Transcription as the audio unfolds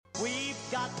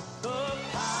got the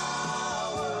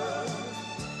power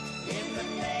in the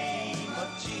name of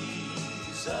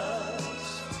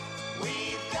Jesus.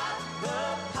 We've got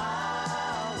the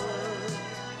power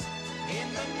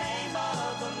in the name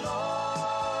of the Lord.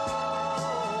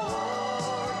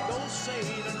 Though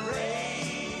Satan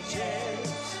rages,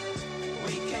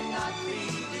 we cannot be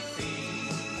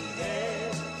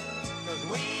defeated, 'cause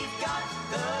we've got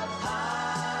the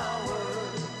power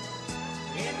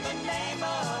in the name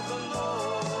of the Lord.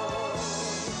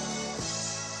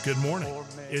 Good morning.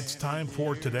 It's time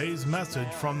for today's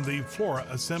message from the Flora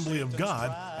Assembly of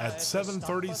God at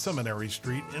 730 Seminary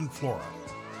Street in Flora.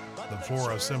 The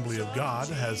Flora Assembly of God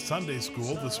has Sunday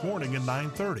school this morning at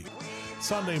 9:30.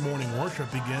 Sunday morning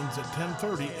worship begins at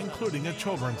 10:30, including a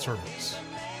children's service.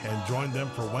 And join them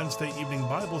for Wednesday evening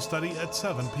Bible study at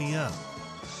 7 p.m.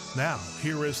 Now,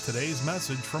 here is today's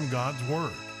message from God's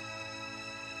Word.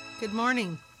 Good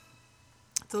morning.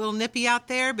 It's a little nippy out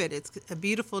there, but it's a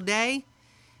beautiful day.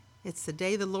 It's the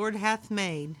day the Lord hath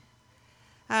made.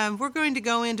 We're going to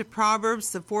go into Proverbs,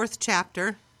 the 4th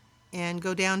chapter, and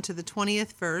go down to the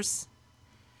 20th verse.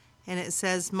 And it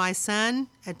says, "My son,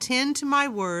 attend to my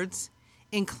words,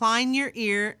 incline your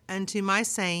ear unto my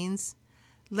sayings.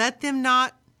 Let them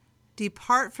not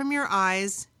depart from your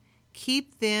eyes,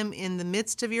 keep them in the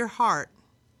midst of your heart.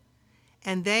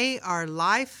 And they are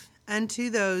life unto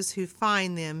those who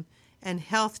find them, and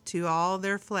health to all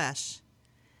their flesh."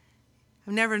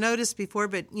 I've never noticed before,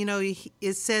 but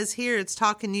it says here it's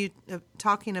talking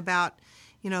about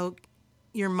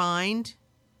your mind,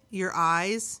 your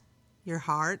eyes, your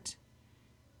heart.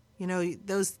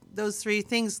 Those three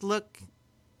things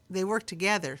they work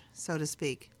together, so to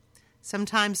speak.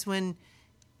 Sometimes when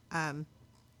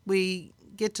we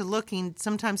get to looking,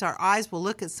 sometimes our eyes will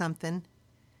look at something,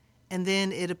 and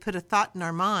then it'll put a thought in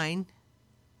our mind.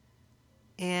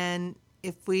 And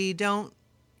if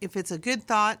it's a good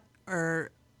thought,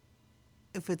 or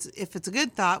if it's a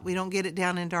good thought, we don't get it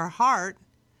down into our heart.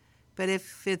 But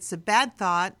if it's a bad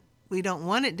thought, we don't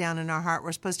want it down in our heart.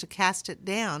 We're supposed to cast it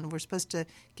down. We're supposed to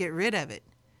get rid of it.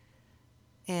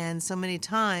 And so many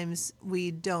times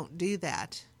we don't do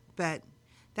that. But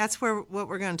that's what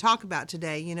we're going to talk about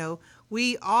today.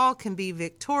 We all can be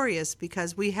victorious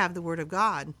because we have the Word of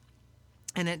God.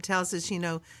 And it tells us,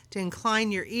 to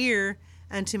incline your ear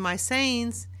unto my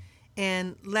sayings,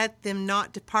 and let them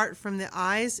not depart from the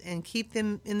eyes, and keep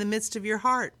them in the midst of your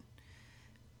heart.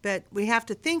 But we have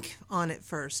to think on it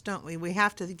first, don't we? We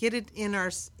have to get it in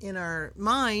our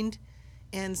mind.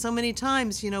 And so many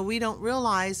times, we don't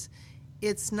realize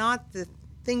it's not the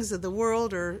things of the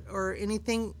world or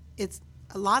anything. It's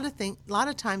a lot of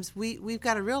times we've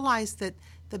got to realize that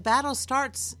the battle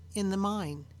starts in the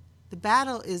mind. The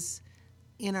battle is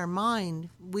in our mind.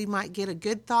 We might get a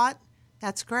good thought.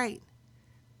 That's great.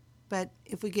 But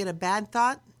if we get a bad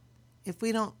thought, if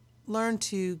we don't learn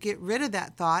to get rid of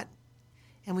that thought,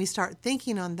 and we start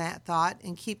thinking on that thought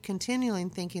and keep continually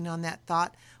thinking on that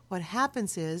thought, what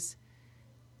happens is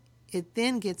it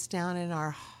then gets down in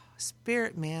our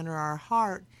spirit man or our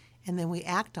heart, and then we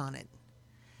act on it.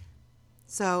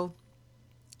 So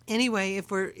anyway,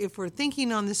 if we're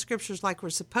thinking on the scriptures like we're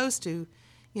supposed to,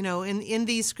 in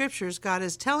these scriptures, God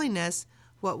is telling us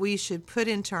what we should put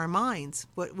into our minds,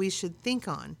 what we should think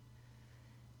on.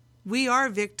 We are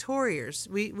victorious.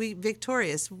 We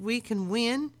victorious. We can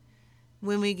win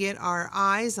when we get our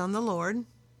eyes on the Lord,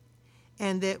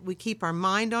 and that we keep our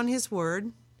mind on His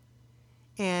Word,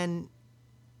 and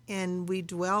we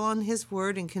dwell on His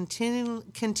Word and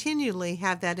continually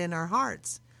have that in our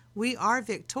hearts. We are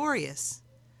victorious.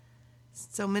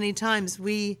 So many times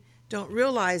we don't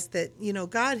realize that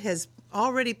God has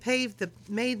already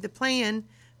made the plan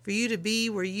for you to be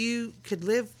where you could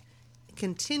live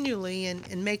continually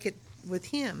and make it with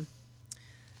Him.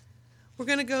 We're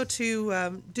going to go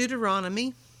to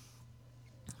Deuteronomy,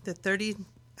 the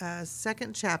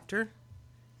 32nd chapter,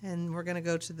 and we're going to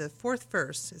go to the 4th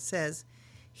verse. It says,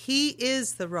 "He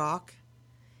is the rock,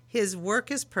 His work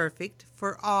is perfect,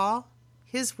 for all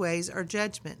His ways are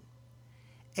judgment.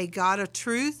 A God of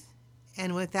truth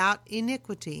and without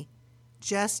iniquity,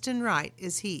 just and right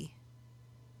is He."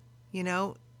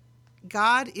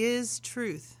 God is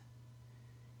truth.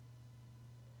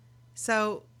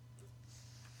 So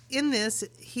in this,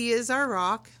 He is our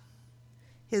rock.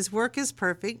 His work is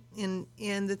perfect. And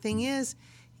the thing is,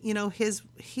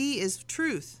 He is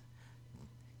truth.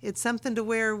 It's something to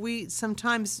where we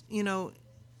sometimes,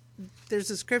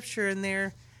 there's a scripture in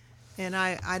there, and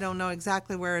I don't know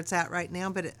exactly where it's at right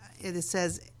now, but it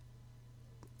says,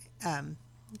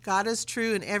 God is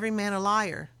true and every man a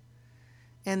liar.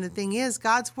 And the thing is,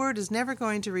 God's word is never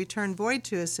going to return void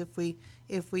to us if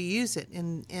if we use it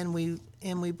and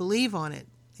we believe on it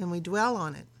and we dwell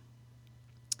on it.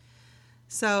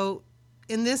 So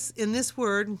in this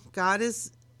word, God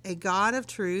is a God of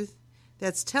truth.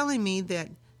 That's telling me that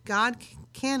God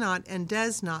cannot and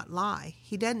does not lie.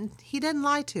 He doesn't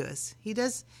lie to us.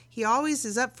 He always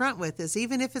is up front with us,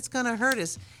 even if it's going to hurt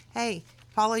us. Hey,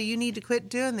 Paula, you need to quit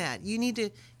doing that. You need to,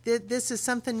 this is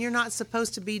something you're not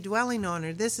supposed to be dwelling on,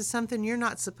 or this is something you're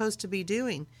not supposed to be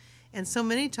doing. And so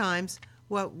many times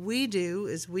what we do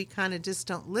is we kind of just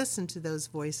don't listen to those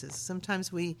voices.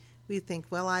 Sometimes we think,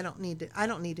 well, I don't need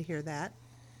to hear that.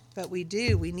 But we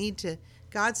do. We need to.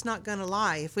 God's not going to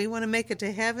lie. If we want to make it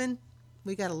to heaven,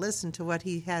 we got to listen to what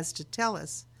he has to tell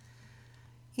us.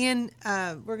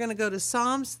 We're going to go to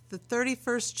Psalms, the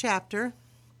 31st chapter,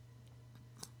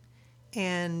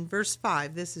 and verse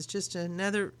 5. This is just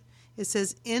another. It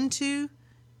says, "Into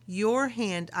your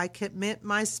hand I commit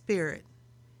my spirit.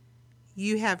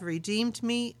 You have redeemed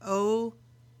me, O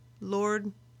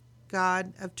Lord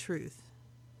God of truth."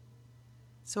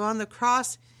 So on the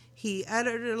cross, he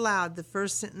uttered aloud the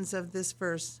first sentence of this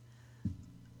verse.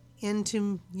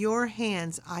 "Into your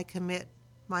hands I commit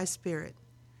my spirit."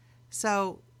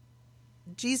 So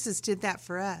Jesus did that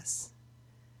for us.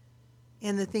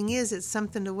 And the thing is, it's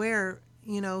something to where,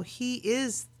 he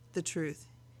is the truth.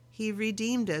 He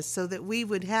redeemed us so that we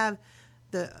would have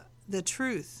the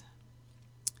truth.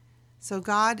 So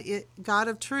God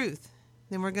of truth.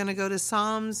 Then we're going to go to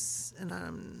Psalms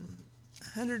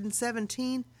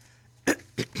 117.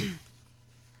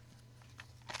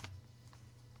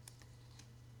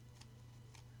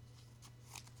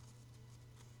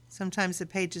 Sometimes the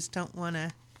pages don't want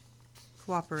to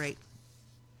cooperate.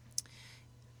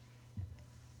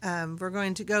 We're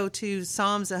going to go to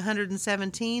Psalms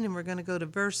 117, and we're going to go to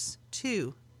verse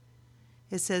 2.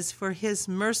 It says, For his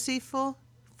merciful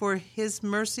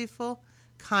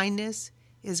kindness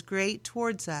is great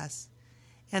towards us,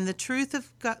 and the truth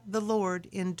of God, the Lord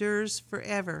endures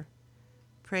forever.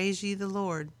 Praise ye the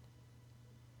Lord.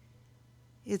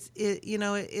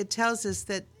 It tells us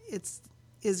that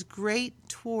is great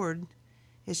toward.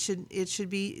 It should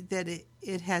be that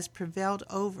it has prevailed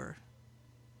over.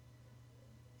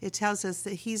 It tells us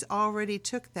that he's already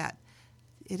took that.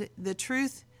 The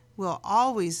truth will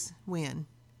always win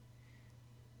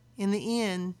in the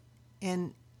end,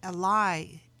 and a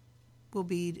lie will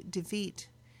be defeat.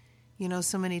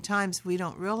 So many times we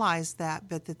don't realize that,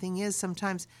 but the thing is,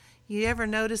 sometimes you ever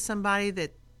notice somebody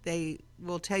that they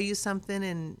will tell you something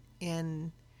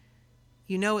and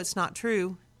it's not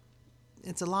true,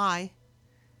 it's a lie.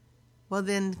 Well,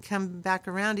 then come back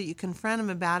around it, you confront them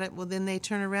about it, well, then they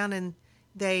turn around and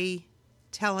they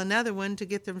tell another one to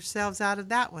get themselves out of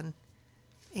that one.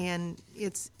 And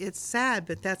it's sad,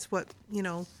 but that's what,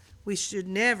 we should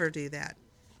never do that.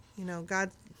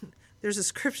 God, there's a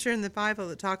scripture in the Bible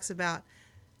that talks about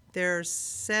there's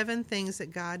 6 things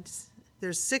that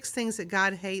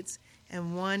God hates,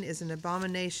 and one is an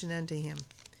abomination unto him.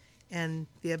 And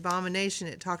the abomination,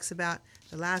 it talks about,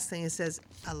 the last thing it says,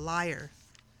 a liar.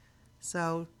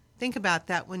 So think about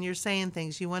that when you're saying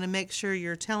things. You want to make sure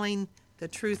you're telling the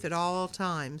truth at all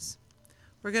times.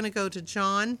 We're going to go to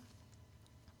John.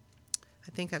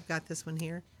 I think I've got this one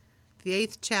here. The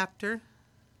 8th chapter.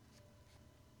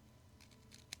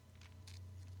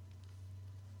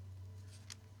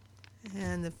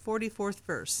 And the 44th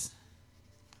verse.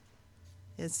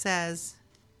 It says,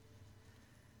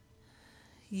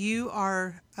 You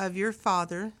are of your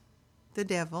father, the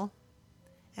devil,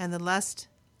 and the lust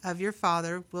of your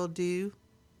father will do.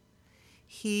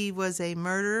 He was a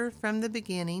murderer from the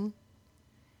beginning,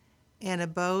 and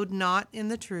abode not in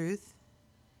the truth,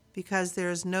 because there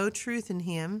is no truth in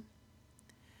him.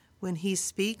 When he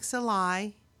speaks a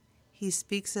lie, he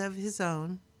speaks of his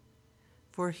own,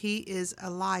 for he is a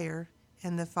liar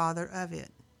and the father of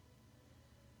it.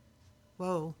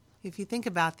 Whoa. If you think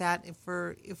about that, if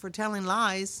we're telling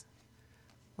lies,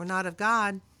 we're not of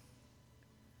God.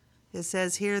 It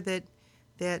says here that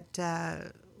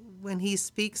when he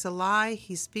speaks a lie,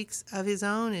 he speaks of his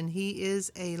own, and he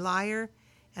is a liar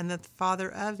and the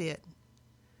father of it.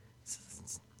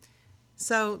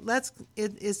 So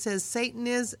it says Satan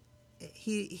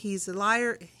he's a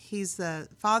liar, he's the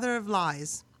father of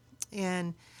lies.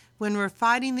 And when we're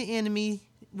fighting the enemy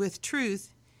with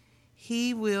truth,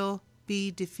 he will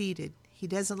be defeated. He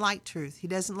doesn't like truth. He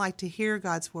doesn't like to hear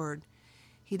God's word.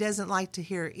 He doesn't like to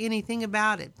hear anything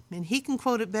about it. And he can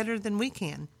quote it better than we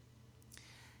can.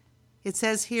 It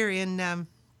says here in,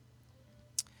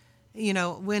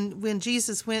 when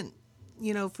Jesus went,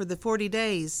 for the 40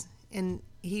 days and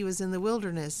he was in the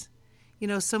wilderness,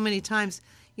 so many times,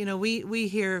 we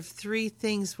hear of 3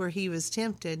 things where he was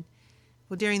tempted.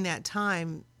 Well, during that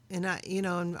time, and in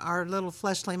our little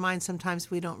fleshly mind,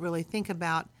 sometimes we don't really think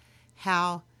about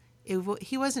how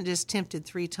he wasn't just tempted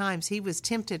 3 times. He was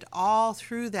tempted all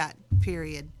through that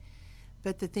period.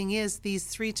 But the thing is, these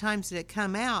 3 times that it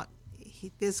come out,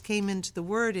 this came into the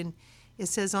Word, and it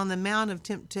says on the Mount of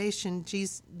Temptation,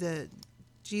 Jesus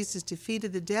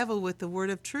defeated the devil with the word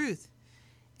of truth.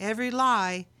 Every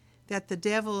lie that the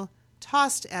devil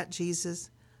tossed at Jesus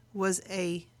was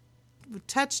a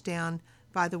touchdown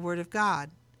by the word of God.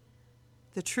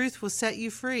 The truth will set you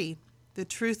free. The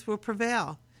truth will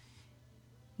prevail.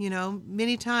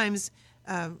 Many times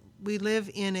we live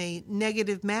in a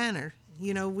negative manner.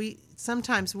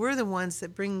 Sometimes we're the ones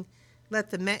that let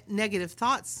the negative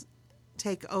thoughts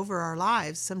take over our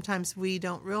lives. Sometimes we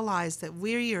don't realize that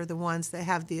we are the ones that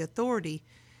have the authority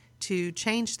to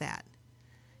change that.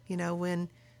 When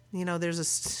there's a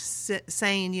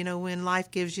saying, when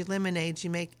life gives you lemons, you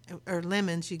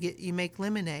make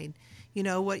lemonade.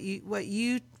 What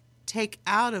you take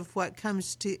out of what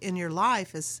comes in your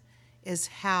life is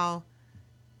how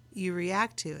you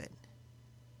react to it.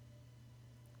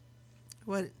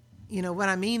 What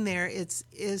I mean there is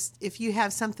if you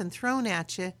have something thrown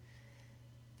at you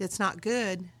that's not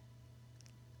good,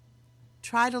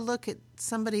 try to look at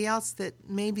somebody else that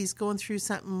maybe is going through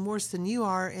something worse than you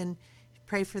are and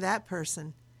pray for that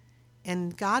person.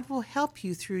 And God will help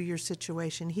you through your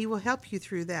situation. He will help you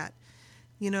through that.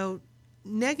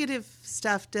 Negative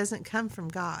stuff doesn't come from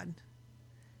God.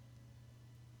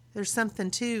 There's something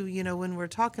too, when we're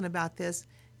talking about this,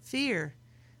 fear.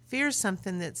 Fear is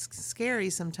something that's scary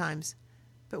sometimes.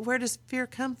 But where does fear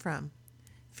come from?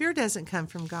 Fear doesn't come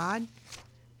from God.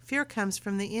 Fear comes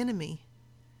from the enemy.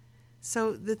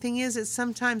 So the thing is that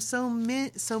sometimes, so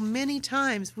many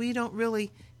times, we don't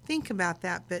really think about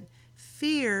that, but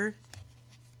fear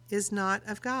is not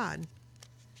of God.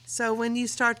 So when you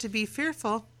start to be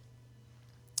fearful,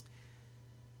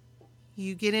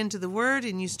 you get into the Word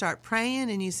and you start praying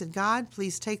and you said, God,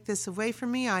 please take this away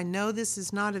from me. I know this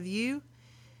is not of you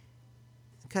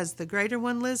because the greater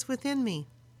one lives within me.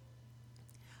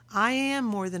 I am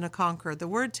more than a conqueror. The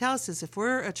Word tells us if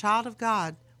we're a child of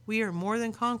God, we are more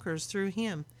than conquerors through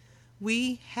Him.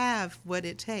 We have what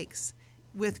it takes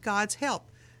with God's help.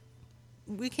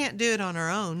 We can't do it on our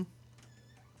own.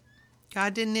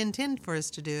 God didn't intend for us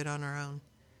to do it on our own.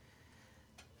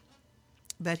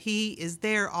 But He is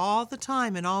there all the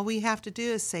time, and all we have to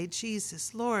do is say,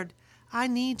 Jesus, Lord, I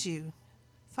need you.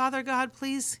 Father God,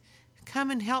 please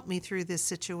come and help me through this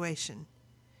situation.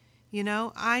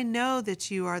 I know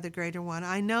that you are the greater one.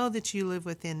 I know that you live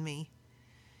within me.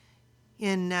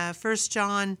 In 1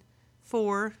 John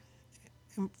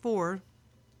 4:4,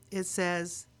 it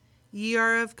says, Ye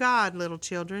are of God, little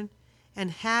children,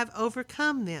 and have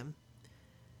overcome them.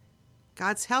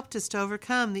 God's helped us to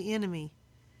overcome the enemy,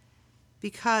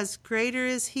 because greater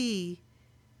is He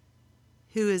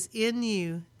who is in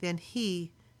you than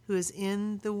he who is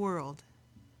in the world.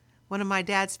 One of my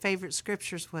dad's favorite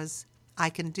scriptures was, I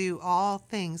can do all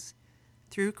things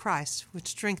through Christ, which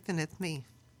strengtheneth me.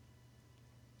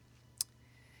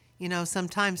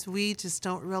 Sometimes we just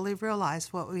don't really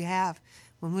realize what we have.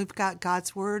 When we've got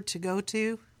God's Word to go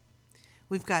to,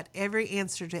 we've got every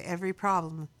answer to every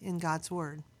problem in God's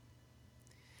Word.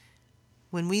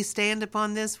 When we stand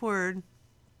upon this Word,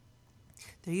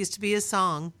 there used to be a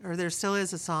song, or there still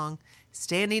is a song,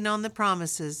 standing on the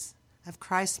promises of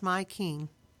Christ my King.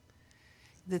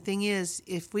 The thing is,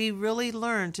 if we really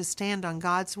learn to stand on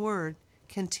God's Word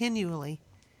continually,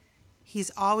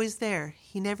 He's always there.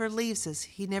 He never leaves us.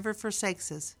 He never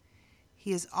forsakes us.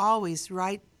 He is always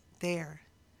right there.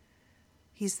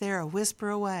 He's there a whisper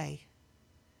away.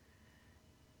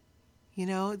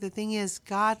 The thing is,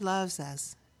 God loves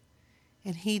us.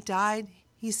 And He died.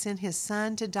 He sent His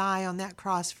Son to die on that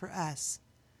cross for us.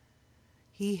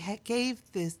 He gave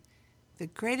the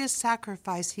greatest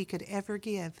sacrifice He could ever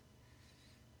give.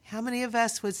 How many of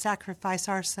us would sacrifice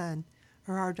our son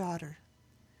or our daughter?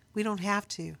 We don't have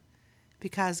to,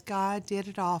 because God did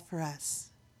it all for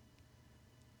us.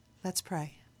 Let's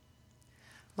pray.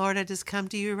 Lord, I just come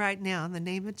to you right now in the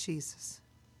name of Jesus.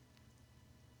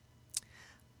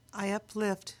 I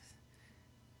uplift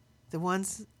the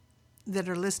ones that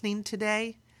are listening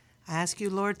today. I ask you,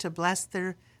 Lord, to bless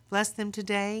them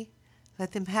today.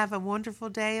 Let them have a wonderful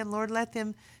day, and Lord, let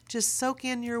them just soak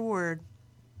in your word.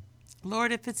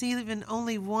 Lord, if it's even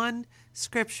only one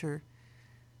scripture,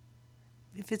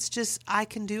 if it's just, I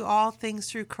can do all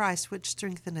things through Christ, which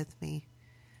strengtheneth me.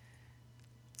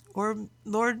 Or,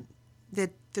 Lord,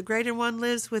 that the greater one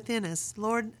lives within us.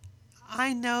 Lord,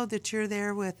 I know that you're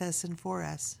there with us and for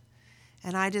us.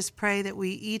 And I just pray that we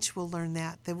each will learn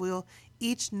that we'll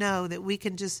each know that we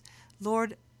can just,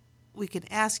 Lord, we can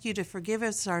ask you to forgive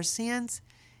us our sins,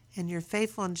 and you're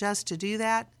faithful and just to do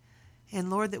that. And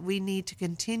Lord, that we need to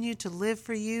continue to live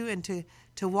for you and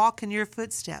to walk in your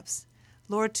footsteps.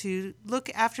 Lord, to look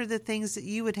after the things that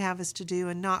you would have us to do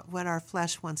and not what our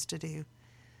flesh wants to do.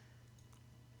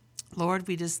 Lord,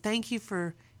 we just thank you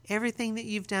for everything that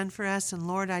you've done for us. And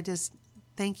Lord, I just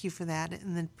thank you for that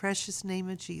in the precious name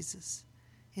of Jesus.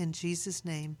 In Jesus'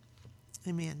 name,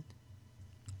 amen.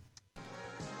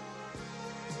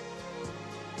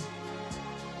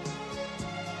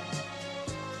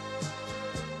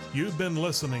 You've been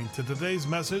listening to today's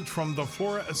message from the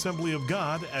Flora Assembly of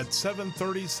God at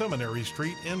 730 Seminary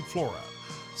Street in Flora.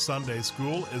 Sunday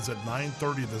school is at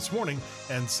 9:30 this morning,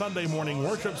 and Sunday morning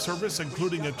worship service,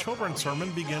 including a children's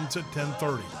sermon, begins at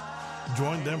 10:30.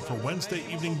 Join them for Wednesday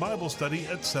evening Bible study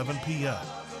at 7 p.m.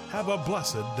 Have a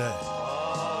blessed day.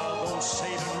 Oh,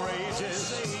 Satan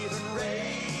rages.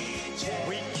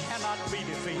 We cannot be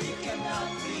defeated.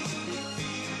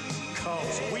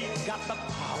 'Cause we've got the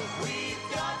power. We've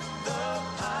got the